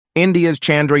India's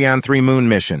Chandrayaan-3 moon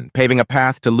mission, paving a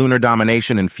path to lunar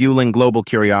domination and fueling global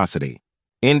curiosity.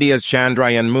 India's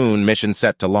Chandrayaan Moon Mission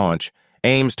set to launch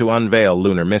aims to unveil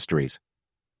lunar mysteries.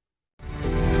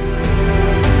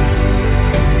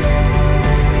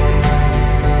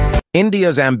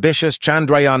 India's ambitious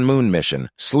Chandrayaan Moon Mission,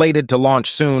 slated to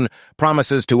launch soon,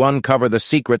 promises to uncover the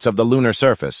secrets of the lunar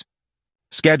surface.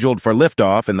 Scheduled for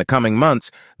liftoff in the coming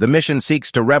months, the mission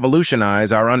seeks to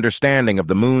revolutionize our understanding of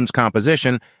the moon's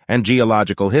composition and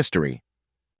geological history.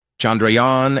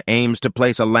 Chandrayaan aims to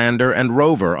place a lander and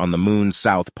rover on the moon's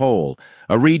south pole,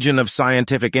 a region of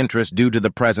scientific interest due to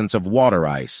the presence of water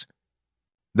ice.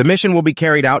 The mission will be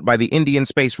carried out by the Indian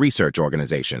Space Research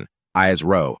Organization,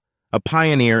 ISRO, a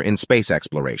pioneer in space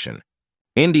exploration.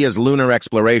 India's lunar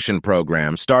exploration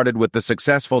program started with the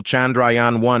successful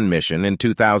Chandrayaan I mission in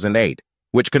 2008,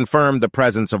 which confirmed the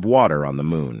presence of water on the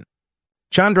moon.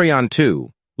 Chandrayaan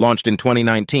II, launched in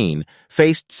 2019,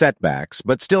 faced setbacks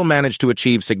but still managed to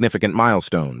achieve significant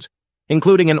milestones,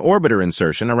 including an orbiter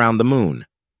insertion around the moon.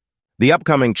 The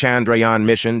upcoming Chandrayaan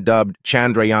mission, dubbed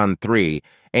Chandrayaan III,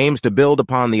 aims to build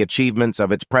upon the achievements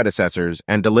of its predecessors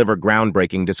and deliver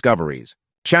groundbreaking discoveries.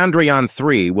 Chandrayaan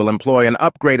III will employ an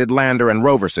upgraded lander and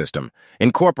rover system,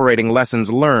 incorporating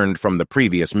lessons learned from the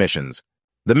previous missions.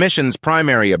 The mission's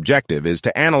primary objective is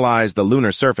to analyze the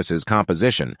lunar surface's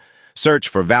composition, search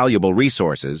for valuable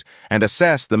resources, and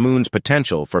assess the moon's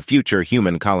potential for future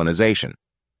human colonization.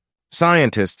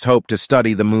 Scientists hope to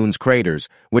study the moon's craters,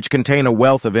 which contain a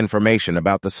wealth of information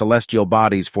about the celestial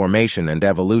body's formation and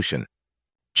evolution.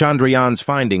 Chandrayaan's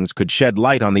findings could shed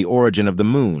light on the origin of the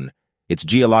moon, its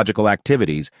geological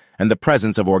activities, and the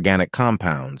presence of organic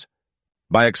compounds.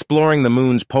 By exploring the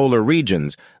moon's polar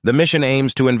regions, the mission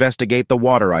aims to investigate the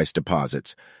water ice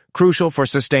deposits, crucial for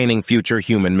sustaining future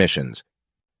human missions.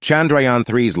 Chandrayaan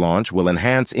III's launch will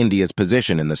enhance India's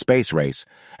position in the space race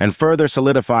and further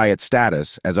solidify its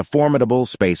status as a formidable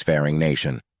spacefaring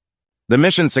nation. The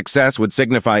mission's success would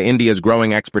signify India's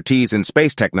growing expertise in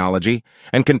space technology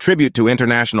and contribute to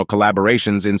international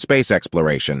collaborations in space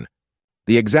exploration.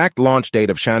 The exact launch date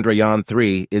of Chandrayaan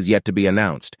III is yet to be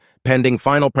announced, pending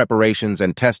final preparations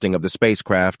and testing of the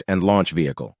spacecraft and launch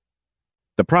vehicle.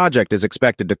 The project is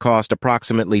expected to cost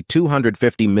approximately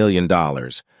 $250 million,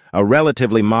 a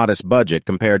relatively modest budget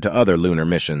compared to other lunar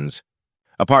missions.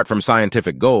 Apart from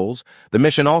scientific goals, the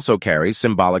mission also carries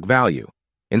symbolic value,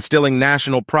 instilling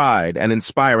national pride and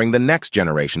inspiring the next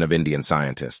generation of Indian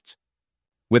scientists.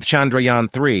 With Chandrayaan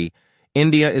III,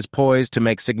 India is poised to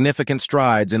make significant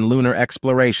strides in lunar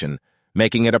exploration,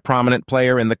 making it a prominent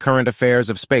player in the current affairs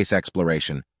of space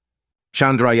exploration.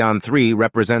 Chandrayaan III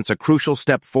represents a crucial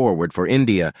step forward for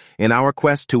India in our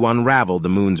quest to unravel the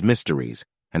moon's mysteries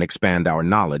and expand our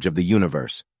knowledge of the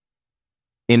universe.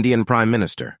 Indian Prime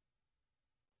Minister.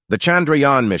 The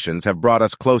Chandrayaan missions have brought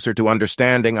us closer to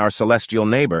understanding our celestial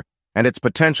neighbor and its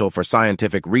potential for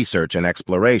scientific research and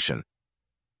exploration.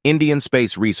 Indian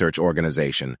Space Research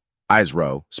Organization,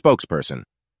 ISRO, spokesperson.